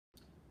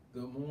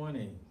Good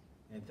morning,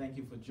 and thank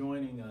you for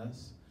joining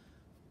us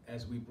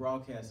as we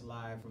broadcast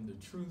live from the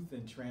Truth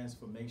and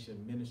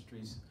Transformation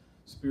Ministries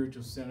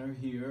Spiritual Center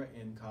here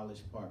in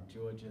College Park,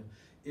 Georgia.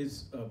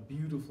 It's a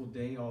beautiful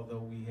day,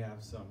 although we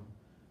have some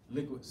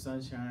liquid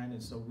sunshine,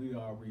 and so we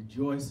are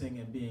rejoicing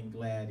and being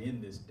glad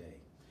in this day.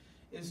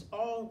 It's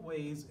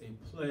always a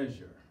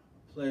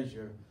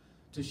pleasure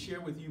to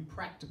share with you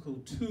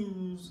practical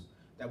tools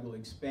that will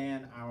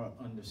expand our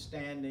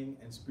understanding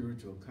and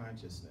spiritual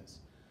consciousness.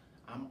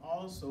 I'm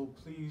also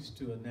pleased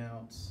to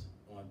announce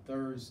on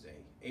Thursday,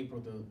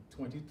 April the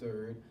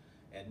 23rd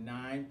at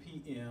 9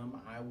 p.m.,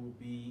 I will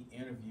be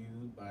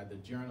interviewed by the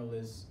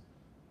journalist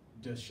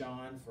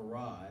Deshaun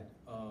Farad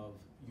of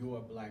Your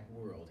Black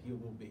World. He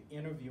will be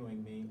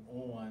interviewing me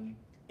on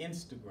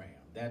Instagram.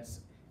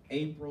 That's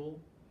April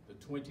the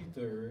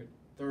 23rd,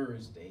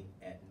 Thursday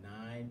at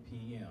 9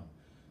 p.m.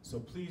 So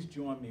please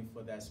join me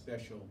for that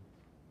special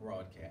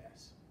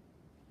broadcast.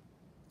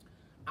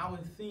 Our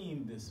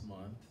theme this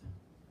month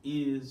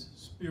is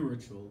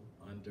spiritual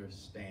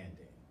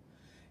understanding.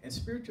 And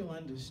spiritual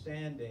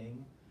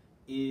understanding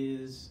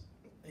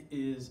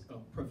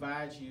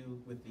provides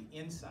you with the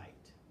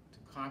insight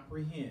to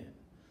comprehend,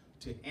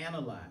 to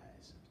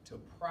analyze, to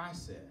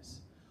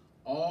process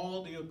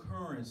all the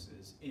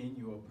occurrences in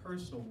your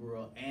personal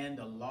world and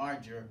the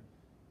larger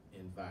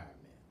environment.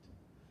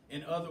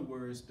 In other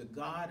words, the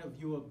God of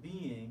your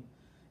being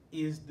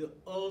is the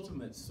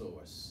ultimate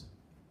source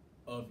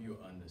of your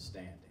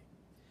understanding.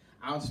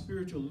 Our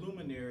spiritual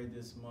luminary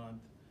this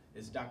month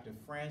is Dr.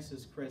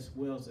 Frances Cress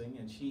Welsing,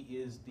 and she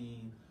is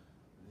the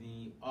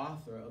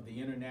author of the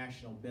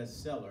international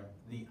bestseller,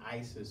 The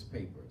ISIS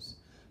Papers.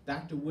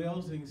 Dr.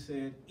 Welsing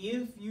said,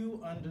 if you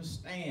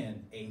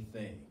understand a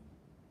thing,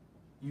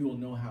 you will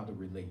know how to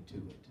relate to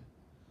it.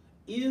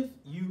 If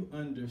you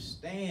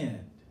understand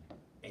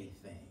a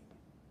thing,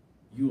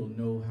 you will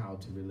know how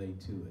to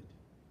relate to it.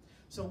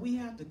 So we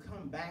have to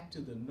come back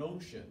to the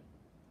notion,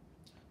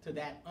 to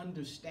that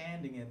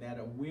understanding and that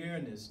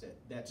awareness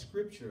that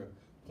Scripture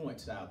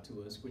points out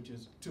to us, which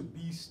is to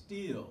be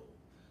still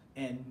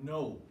and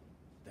know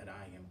that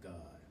I am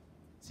God.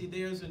 See,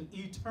 there's an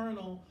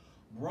eternal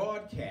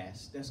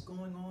broadcast that's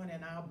going on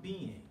in our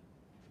being,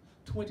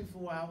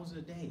 24 hours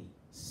a day,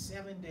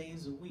 7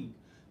 days a week,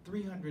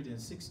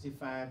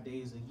 365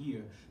 days a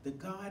year. The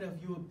God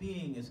of your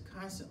being is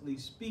constantly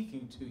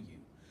speaking to you.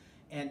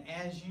 And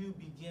as you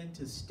begin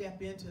to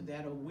step into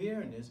that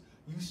awareness,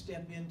 you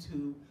step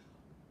into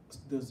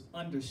this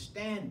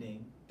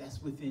understanding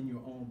that's within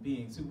your own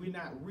being. So we're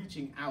not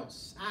reaching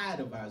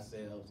outside of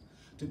ourselves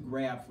to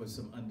grab for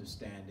some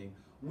understanding.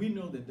 We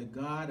know that the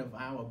God of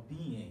our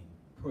being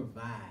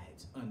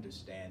provides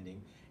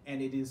understanding,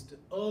 and it is the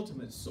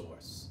ultimate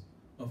source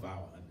of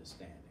our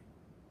understanding.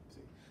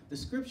 See, the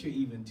Scripture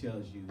even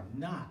tells you,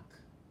 knock,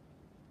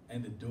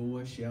 and the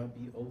door shall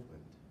be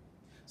opened.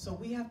 So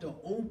we have to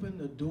open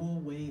the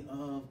doorway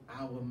of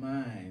our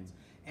minds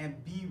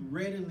and be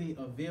readily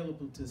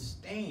available to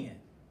stand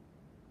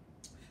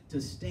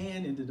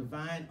in the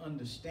divine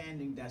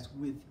understanding that's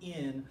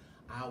within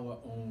our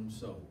own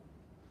soul.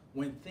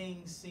 When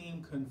things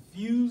seem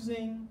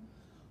confusing,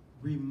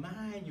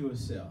 remind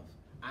yourself,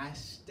 I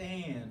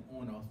stand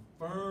on a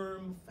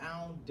firm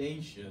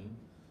foundation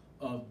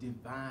of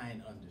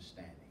divine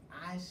understanding.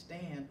 I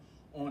stand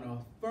on a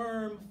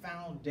firm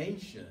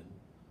foundation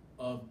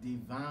of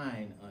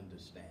divine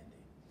understanding.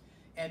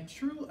 And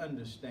true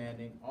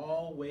understanding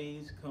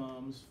always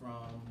comes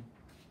from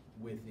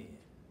within.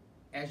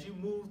 As you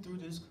move through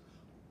this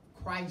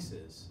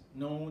crisis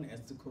known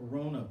as the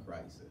corona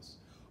crisis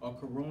or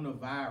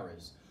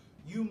coronavirus,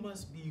 you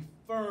must be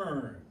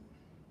firm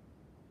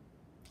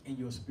in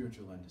your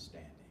spiritual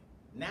understanding.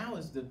 Now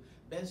is the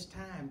best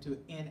time to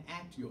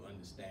enact your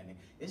understanding.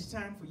 It's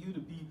time for you to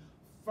be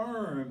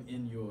firm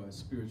in your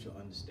spiritual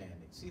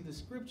understanding. See, the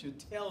Scripture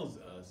tells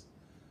us,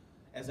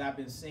 as I've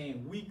been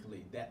saying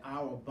weekly, that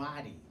our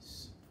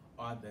bodies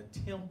are the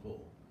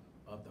temple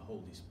of the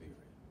Holy Spirit.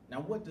 Now,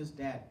 what does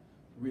that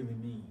really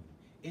mean?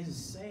 It is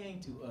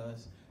saying to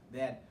us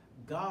that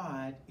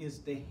God is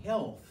the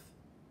health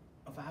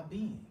of our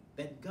being,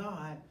 that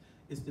God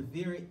is the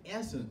very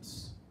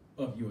essence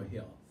of your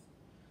health.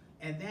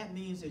 And that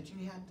means that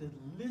you have to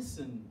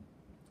listen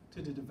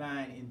to the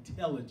divine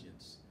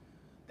intelligence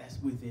that's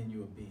within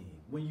your being.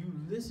 When you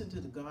listen to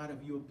the God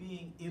of your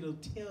being, it'll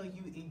tell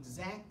you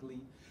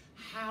exactly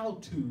how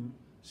to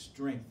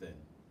strengthen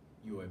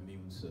your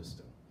immune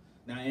system.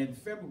 Now, in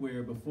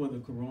February, before the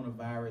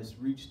coronavirus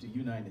reached the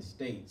United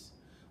States,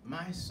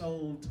 my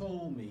soul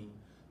told me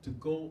to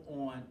go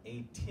on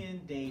a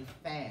 10-day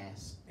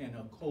fast and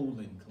a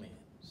colon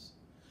cleanse.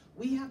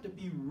 We have to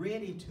be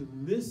ready to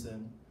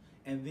listen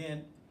and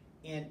then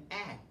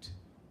enact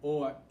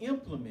or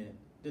implement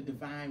the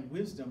divine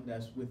wisdom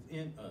that's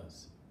within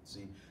us.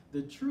 See,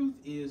 the truth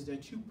is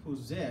that you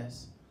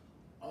possess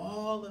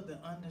all of the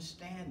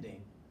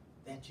understanding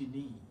that you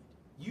need.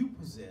 You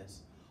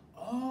possess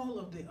all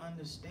of the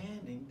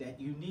understanding that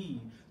you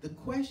need. The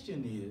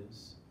question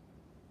is,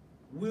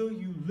 will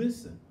you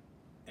listen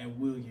and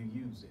will you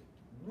use it?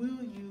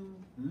 Will you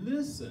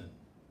listen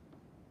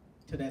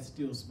to that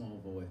still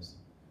small voice?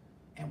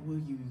 And will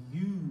you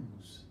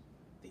use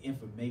the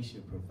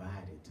information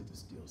provided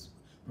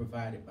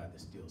by the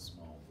still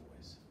small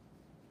voice?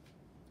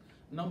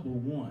 Number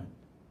one,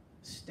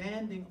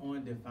 standing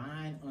on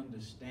divine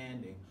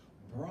understanding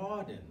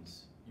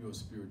broadens your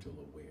spiritual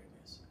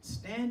awareness.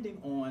 Standing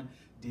on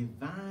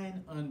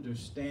divine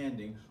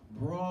understanding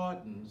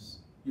broadens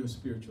your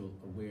spiritual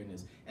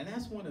awareness. And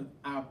that's one of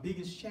our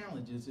biggest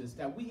challenges, is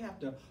that we have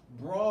to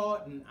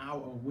broaden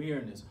our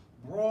awareness,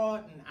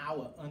 broaden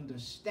our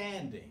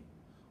understanding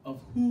of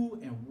who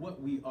and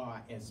what we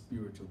are as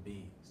spiritual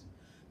beings.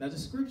 Now, the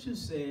scripture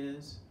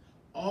says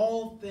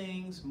all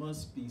things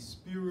must be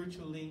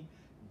spiritually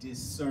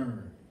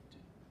discerned.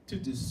 To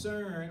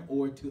discern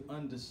or to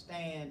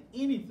understand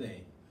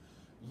anything,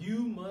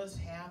 you must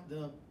have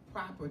the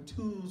proper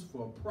tools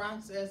for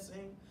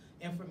processing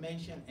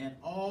information and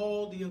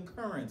all the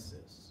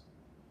occurrences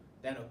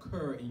that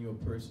occur in your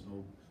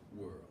personal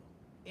world.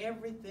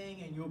 Everything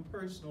in your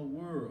personal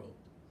world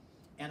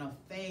and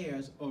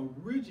affairs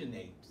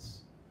originates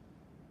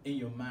in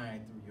your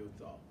mind through your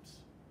thoughts.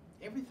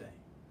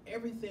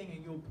 Everything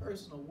in your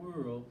personal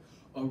world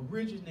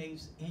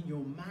originates in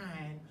your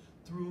mind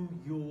through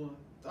your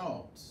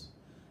thoughts.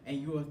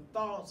 And your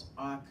thoughts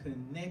are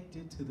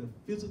connected to the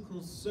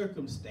physical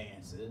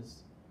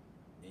circumstances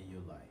in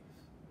your life.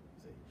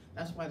 See?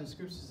 That's why the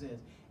scripture says,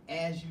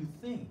 as you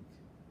think,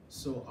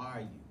 so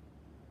are you.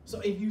 So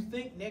if you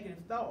think negative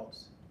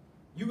thoughts,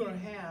 you're going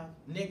to have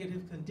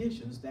negative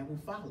conditions that will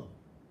follow.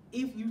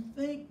 If you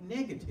think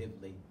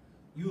negatively,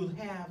 you'll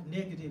have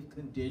negative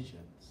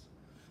conditions.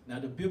 Now,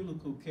 the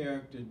biblical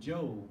character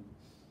Job,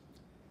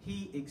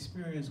 he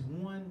experienced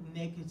one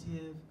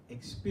negative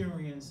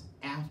experience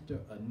after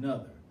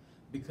another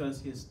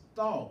because his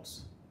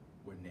thoughts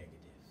were negative.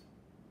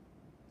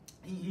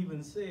 He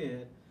even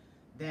said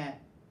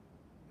that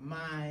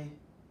my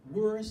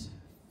worst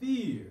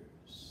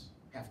fears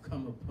have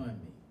come upon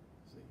me.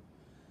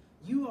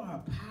 See, you are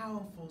a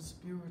powerful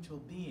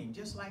spiritual being,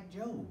 just like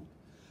Job.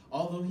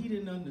 Although he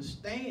didn't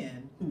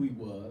understand who he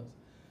was,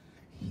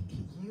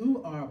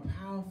 you are a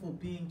powerful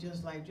being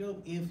just like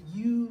Job. If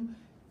you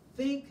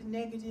think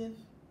negative,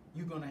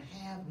 you're going to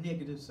have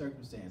negative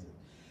circumstances.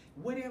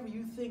 Whatever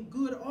you think,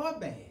 good or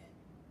bad,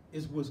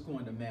 is what's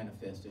going to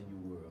manifest in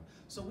your world.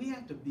 So we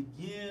have to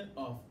begin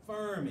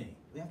affirming.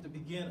 We have to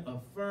begin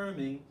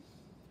affirming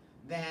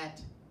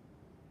that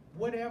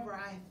whatever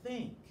I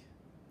think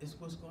is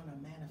what's going to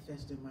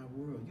manifest in my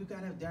world. You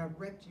got to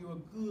direct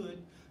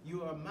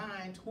your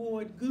mind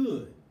toward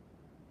good,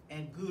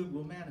 and good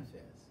will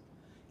manifest.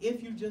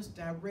 If you just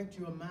direct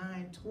your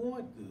mind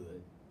toward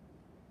good,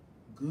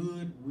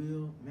 good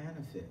will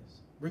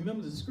manifest.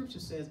 Remember, the scripture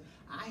says,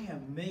 I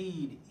have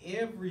made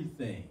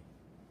everything,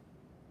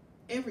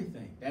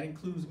 that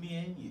includes me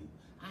and you,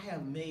 I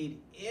have made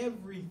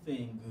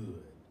everything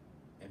good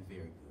and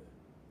very good.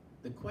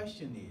 The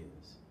question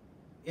is,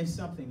 if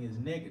something is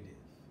negative,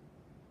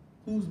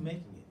 who's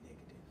making it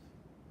negative?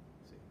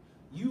 See,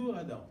 you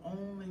are the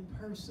only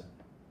person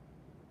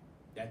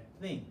that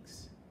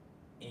thinks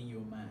in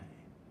your mind.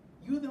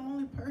 You're the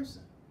only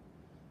person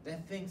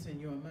that thinks in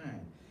your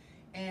mind.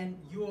 And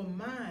your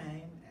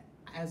mind,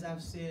 as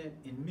I've said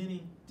in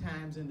many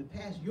times in the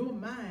past, your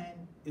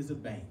mind is a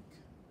bank.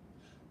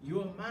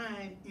 Your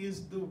mind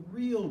is the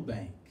real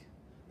bank.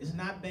 It's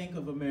not Bank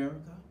of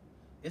America.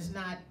 It's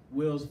not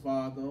Wells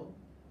Fargo.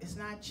 It's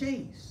not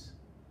Chase.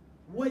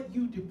 What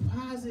you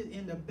deposit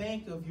in the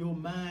bank of your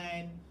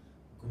mind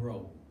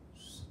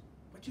grows.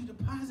 What you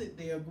deposit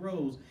there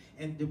grows.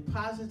 And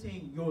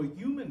depositing your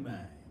human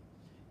mind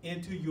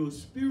into your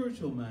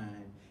spiritual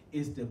mind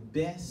is the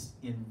best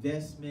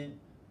investment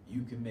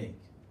you can make.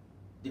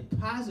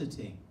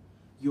 Depositing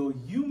your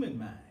human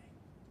mind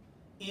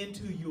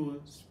into your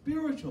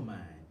spiritual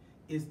mind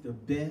is the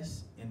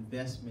best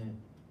investment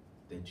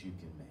that you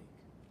can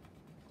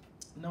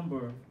make.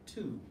 Number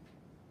two,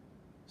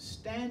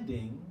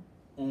 standing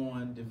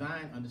on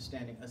divine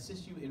understanding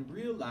assists you in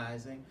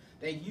realizing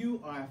that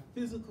you are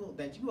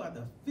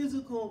the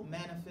physical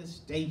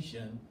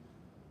manifestation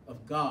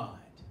of God,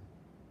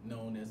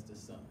 known as the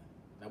Son.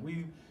 Now,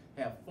 we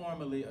have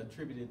formerly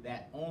attributed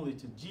that only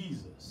to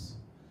Jesus,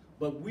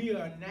 but we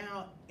are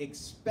now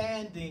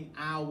expanding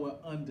our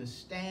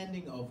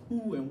understanding of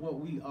who and what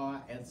we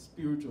are as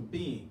spiritual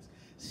beings.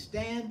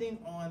 Standing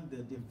on the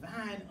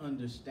divine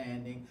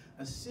understanding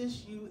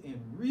assists you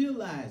in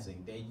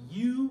realizing that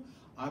you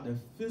are the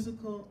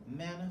physical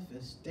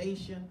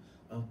manifestation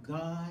of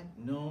God,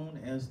 known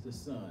as the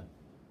Son.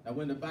 Now,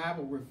 when the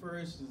Bible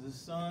refers to the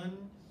Son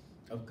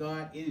of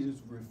God, it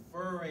is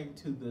referring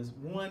to this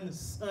one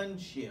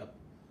sonship,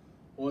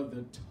 or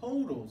the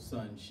total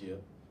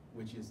sonship,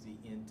 which is the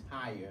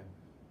entire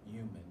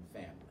human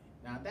family.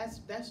 Now,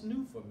 that's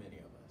new for many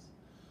of us,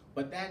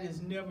 but that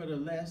is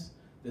nevertheless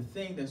the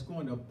thing that's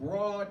going to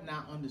broaden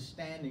our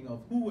understanding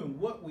of who and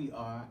what we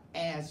are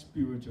as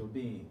spiritual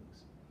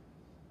beings.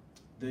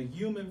 The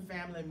human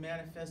family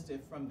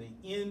manifested from the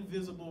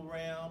invisible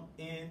realm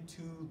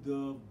into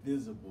the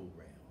visible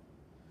realm.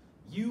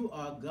 You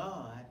are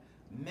God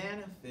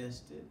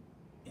manifested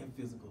in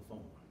physical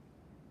form.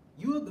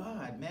 You are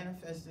God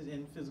manifested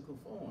in physical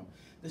form.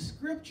 The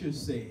scripture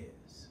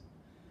says,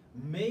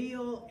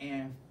 male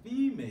and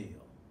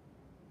female,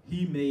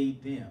 he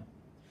made them.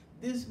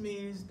 This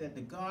means that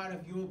the God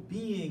of your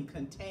being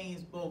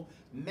contains both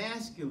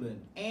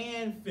masculine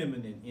and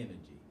feminine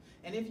energy.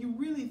 And if you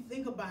really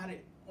think about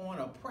it on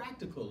a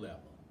practical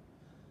level,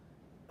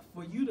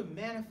 for you to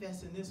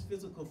manifest in this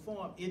physical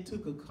form, it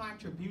took a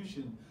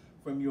contribution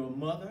from your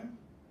mother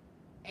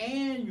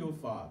and your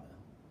father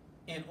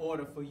in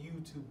order for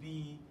you to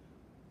be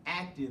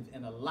active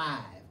and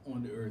alive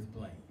on the earth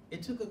plane.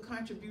 It took a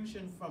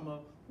contribution from a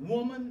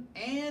woman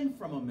and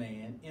from a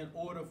man in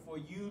order for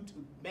you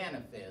to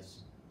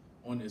manifest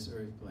on this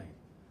earth plane.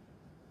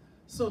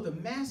 So the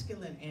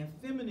masculine and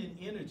feminine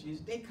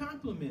energies, they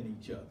complement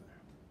each other.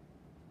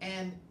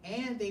 And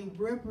they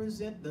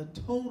represent the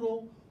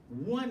total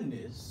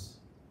oneness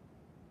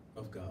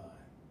of God.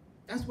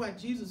 That's why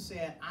Jesus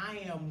said, I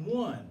am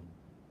one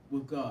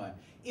with God.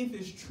 If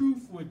it's true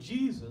for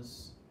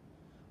Jesus,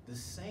 the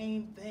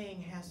same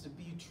thing has to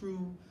be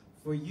true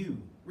for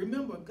you.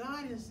 Remember,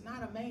 God is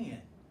not a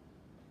man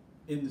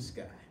in the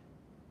sky.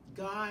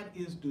 God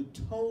is the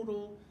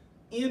total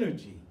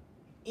energy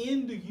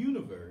in the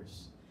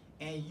universe,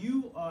 and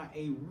you are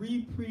a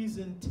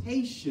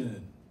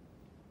representation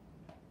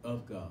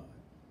of God,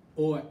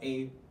 or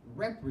a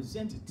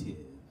representative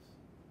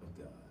of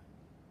God.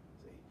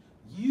 See,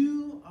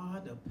 you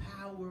are the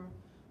power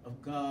of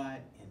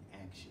God in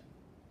action.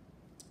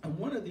 And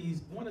one of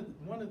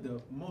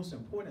the most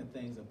important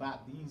things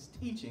about these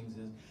teachings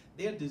is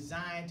they're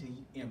designed to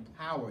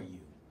empower you.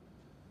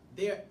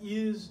 There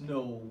is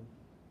no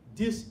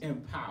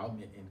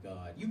disempowerment in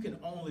God. You can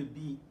only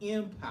be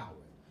empowered.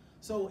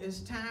 So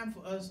it's time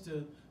for us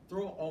to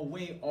throw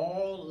away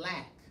all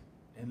lack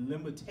and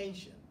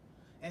limitation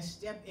and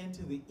step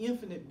into the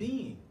infinite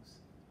beings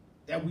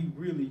that we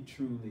really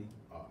truly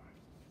are.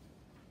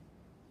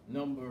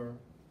 Number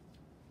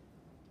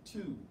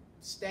 2,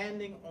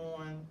 standing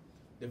on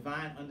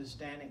divine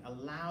understanding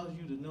allows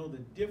you to know the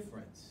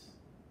difference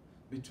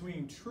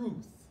between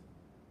truth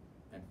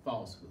and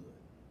falsehood.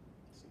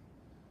 See,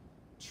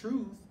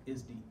 truth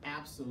is the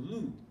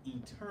absolute,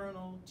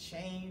 eternal,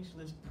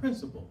 changeless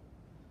principle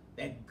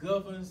that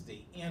governs the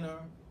inner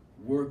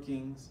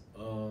workings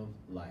of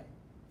life.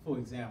 For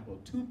example,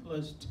 2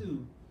 plus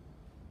 2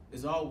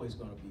 is always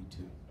going to be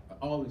 2,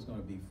 always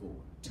going to be 4.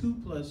 2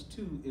 plus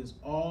 2 is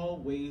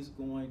always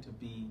going to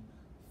be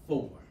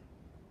 4.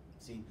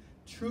 See,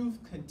 truth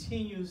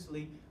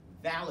continuously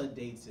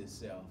validates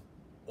itself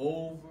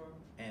over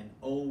and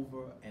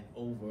over and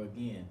over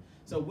again.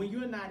 So when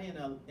you're not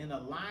in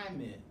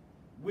alignment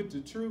with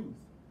the truth,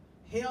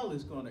 hell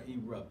is going to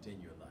erupt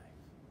in your life.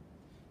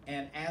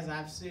 And as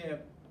I've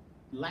said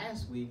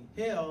last week,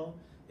 hell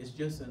is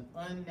just an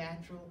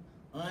unnatural,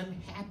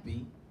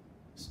 unhappy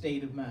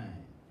state of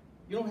mind.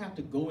 You don't have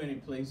to go any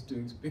place to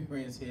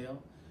experience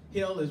hell.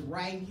 Hell is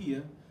right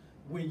here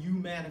when you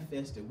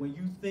manifest it. When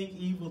you think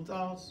evil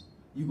thoughts,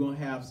 you're going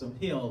to have some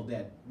hell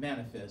that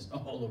manifests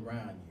all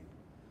around you.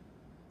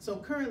 So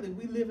currently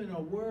we live in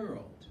a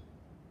world.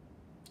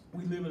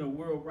 We live in a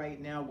world right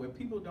now where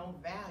people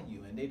don't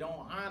value and they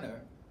don't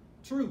honor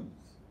truth.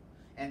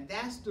 And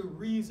that's the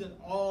reason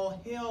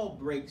all hell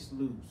breaks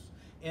loose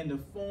in the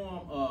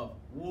form of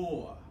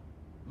war,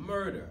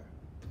 murder,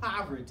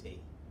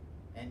 poverty,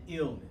 and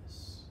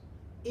illness.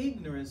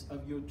 Ignorance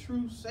of your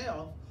true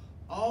self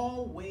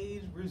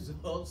always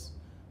results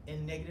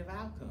in negative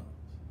outcomes.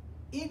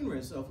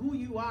 Ignorance of who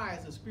you are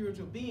as a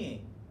spiritual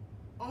being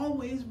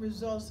always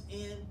results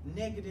in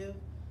negative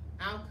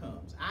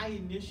outcomes. I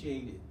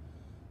initiated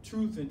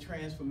Truth and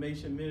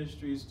Transformation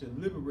Ministries to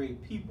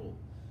liberate people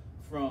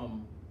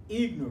from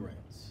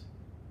ignorance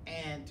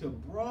and to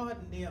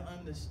broaden their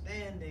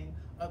understanding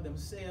of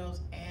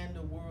themselves and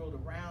the world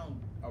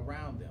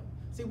around them.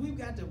 See, we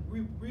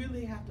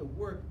really have to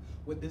work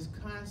with this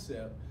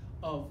concept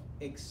of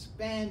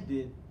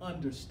expanded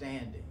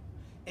understanding,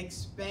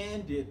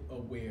 expanded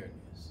awareness.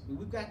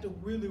 We've got to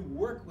really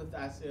work with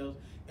ourselves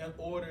in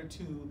order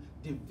to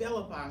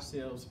develop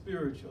ourselves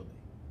spiritually.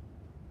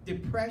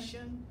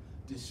 Depression,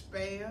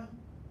 despair,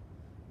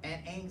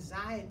 and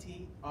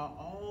anxiety are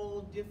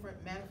all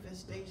different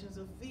manifestations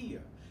of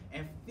fear.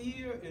 And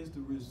fear is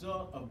the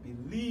result of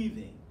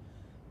believing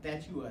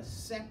that you are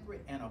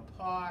separate and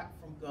apart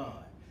from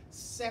God,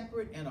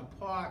 separate and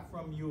apart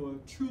from your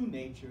true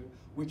nature,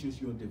 which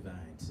is your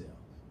divine self.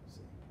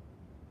 See?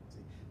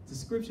 The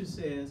scripture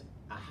says,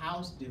 a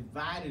house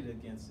divided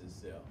against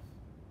itself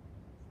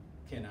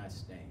cannot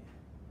stand.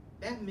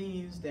 That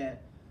means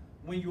that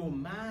when your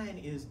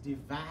mind is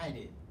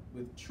divided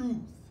with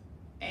truth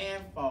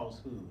and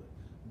falsehood,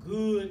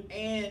 good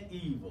and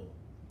evil,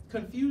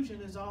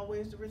 confusion is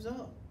always the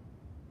result.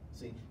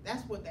 See,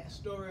 that's what that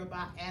story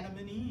about Adam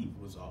and Eve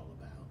was all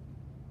about.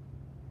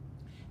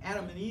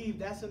 Adam and Eve,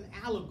 that's an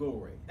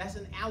allegory. That's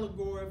an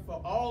allegory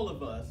for all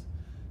of us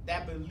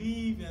that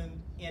believe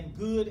in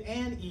good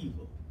and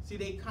evil. See,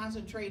 they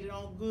concentrated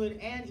on good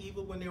and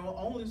evil when they were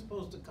only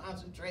supposed to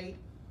concentrate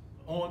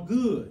on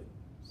good.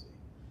 See?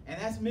 And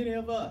that's many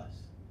of us.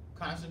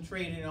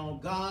 concentrating on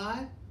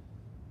God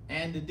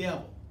and the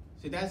devil.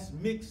 See, that's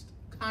mixed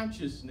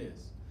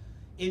consciousness.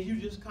 If you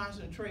just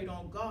concentrate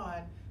on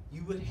God,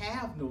 you would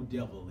have no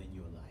devil in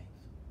your life.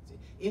 See,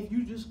 if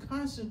you just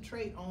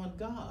concentrate on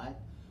God,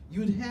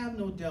 you'd have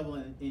no devil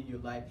in your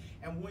life.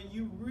 And when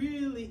you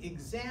really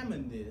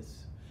examine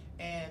this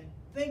and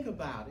think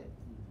about it,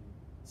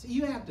 see,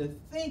 you have to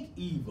think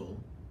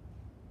evil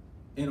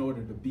in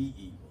order to be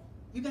evil.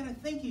 You got to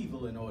think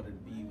evil in order to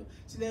be evil.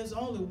 See, there's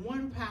only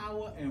one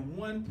power and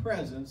one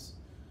presence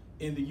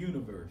in the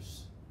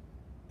universe,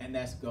 and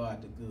that's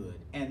God the good.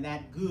 And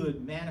that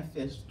good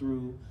manifests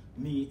through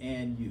me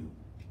and you.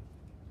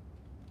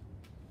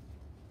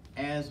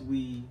 As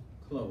we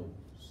close,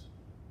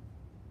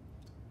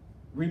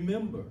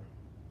 remember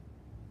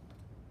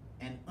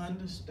and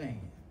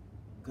understand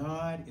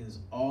God is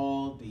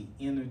all the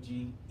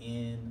energy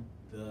in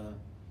the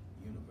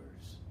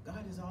universe.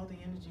 God is all the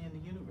energy in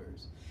the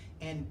universe.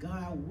 And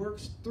God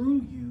works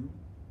through you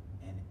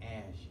and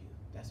as you.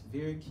 That's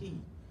very key.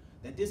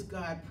 That this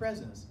God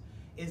presence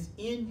is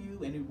in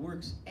you and it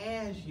works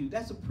as you.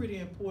 That's a pretty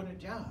important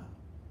job.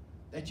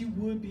 That you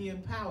would be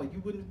empowered. You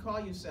wouldn't call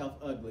yourself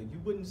ugly. You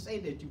wouldn't say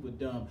that you were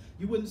dumb.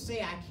 You wouldn't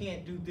say, I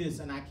can't do this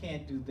and I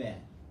can't do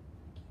that.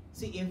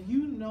 See, if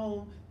you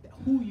know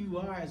who you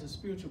are as a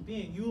spiritual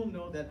being, you'll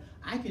know that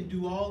I can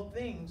do all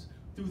things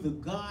through the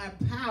God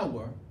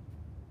power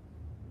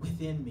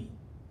within me.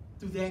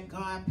 Through that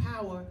God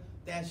power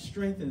that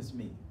strengthens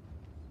me.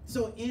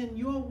 So in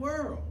your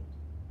world,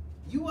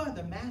 you are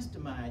the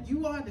mastermind.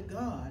 You are the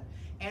God.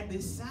 And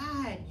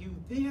beside you,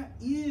 there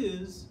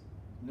is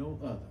no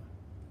other.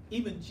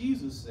 Even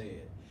Jesus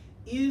said,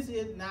 is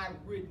it not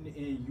written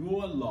in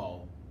your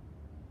law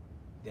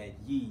that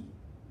ye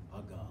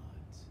are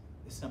gods?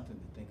 It's something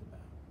to think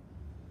about.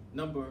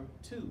 Number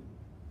 2,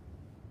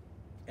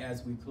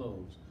 as we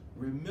close,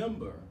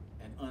 remember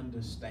and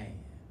understand.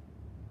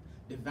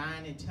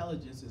 Divine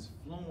intelligence is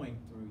flowing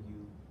through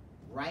you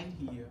right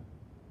here,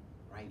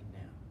 right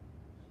now.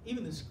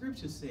 Even the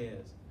scripture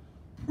says,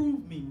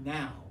 prove me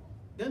now.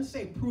 It doesn't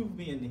say prove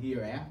me in the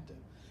hereafter.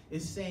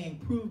 It's saying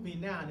prove me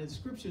now. And the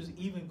scriptures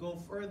even go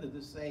further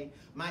to say,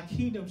 my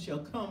kingdom shall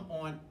come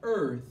on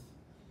earth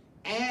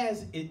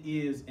as it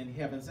is in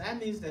heaven. So that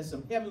means that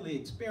some heavenly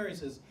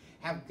experiences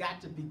have got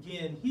to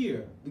begin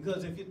here.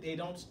 Because if they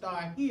don't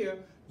start here,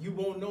 you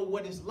won't know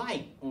what it's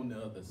like on the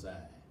other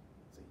side.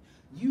 See,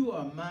 you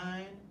are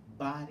mind,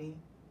 body,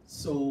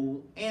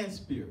 soul, and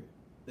spirit.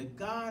 The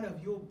God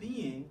of your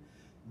being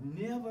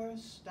never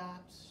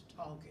stops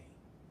talking.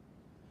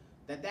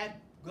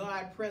 That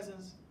God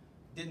presence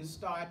didn't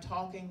start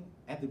talking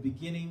at the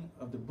beginning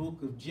of the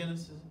book of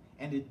Genesis,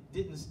 and it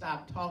didn't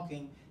stop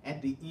talking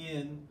at the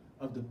end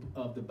of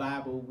the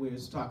Bible where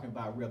it's talking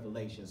about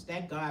Revelations.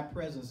 That God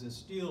presence is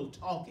still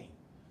talking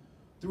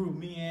through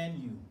me and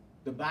you.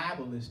 The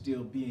Bible is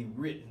still being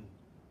written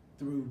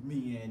through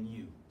me and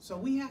you. So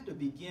we have to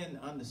begin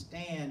to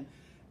understand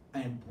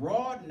and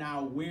broaden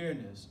our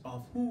awareness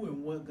of who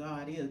and what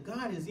God is.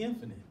 God is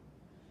infinite.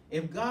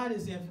 If God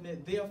is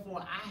infinite,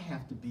 therefore I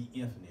have to be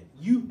infinite.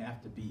 You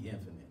have to be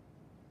infinite.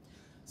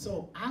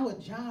 So our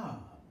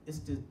job is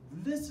to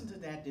listen to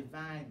that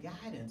divine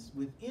guidance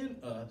within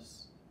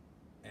us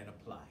and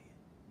apply it.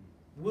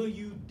 Will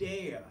you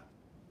dare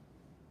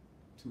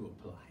to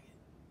apply it?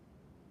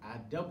 I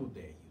double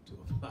dare you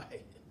to apply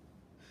it.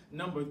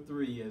 Number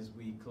 3, as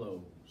we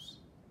close,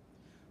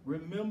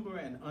 remember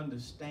and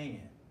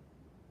understand,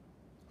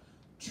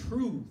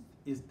 truth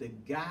is the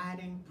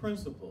guiding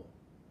principle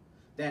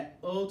that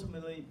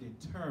ultimately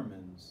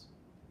determines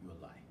your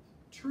life.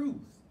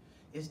 Truth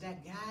is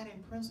that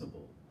guiding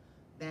principle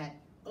that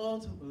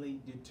ultimately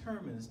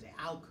determines the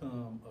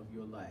outcome of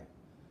your life.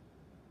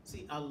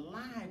 See,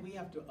 we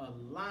have to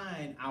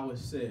align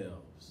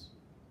ourselves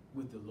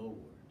with the Lord.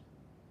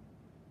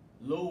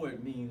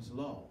 Lord means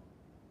law.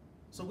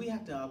 So we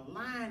have to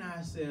align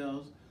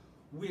ourselves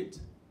with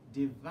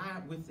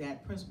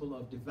that principle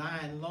of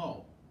divine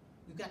law.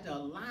 We've got to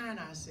align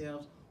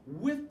ourselves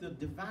with the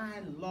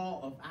divine law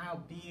of our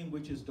being,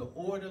 which is the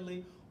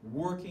orderly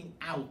working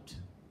out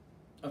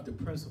of the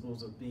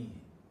principles of being.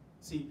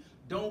 See,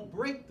 don't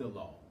break the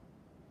law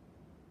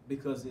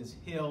because it's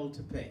hell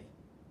to pay.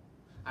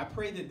 I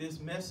pray that this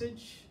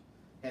message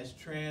has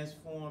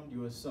transformed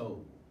your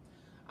soul.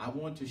 I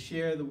want to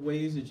share the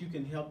ways that you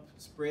can help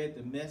spread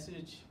the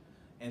message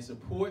and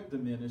support the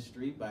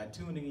ministry by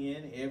tuning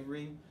in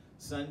every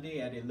Sunday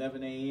at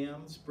 11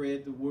 a.m.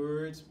 Spread the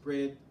word,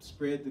 spread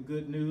the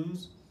good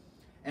news.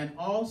 And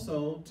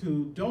also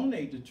to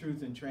donate to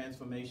Truth and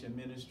Transformation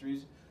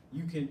Ministries,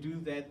 you can do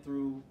that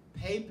through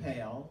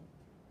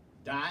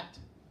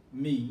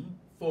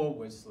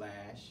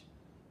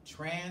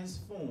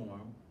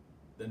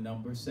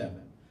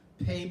PayPal.me/transform7.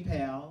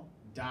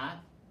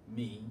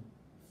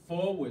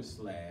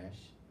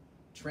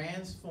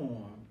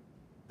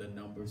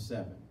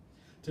 PayPal.me/transform7.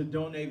 To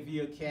donate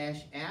via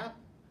Cash App,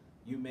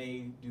 you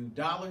may do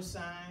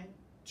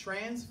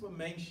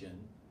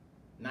 $transformation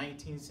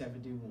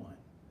 1971.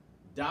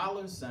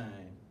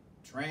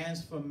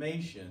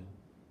 $transformation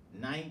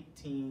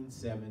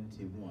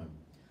 1971.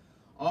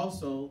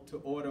 Also, to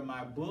order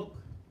my book,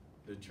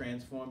 The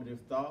Transformative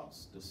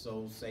Thoughts, The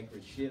Soul's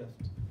Sacred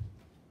Shift,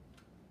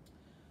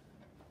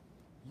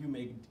 you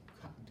may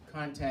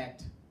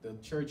contact the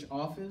church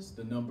office.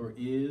 The number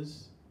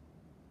is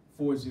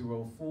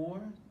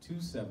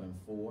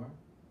 404-274-4300,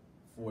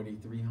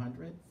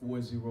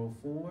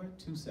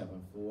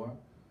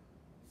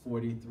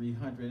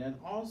 404-274-4300. And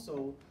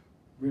also,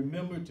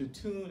 remember to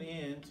tune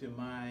in to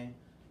my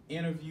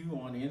interview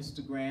on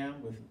Instagram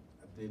with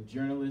the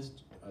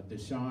journalist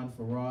Deshaun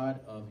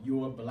Farad of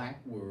Your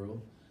Black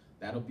World.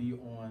 That'll be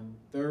on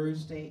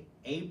Thursday,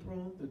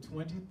 April the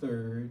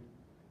 23rd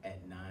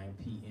at 9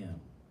 p.m.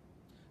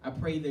 I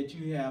pray that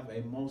you have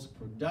a most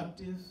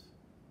productive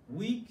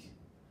week.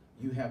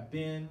 You have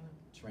been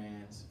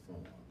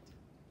transformed.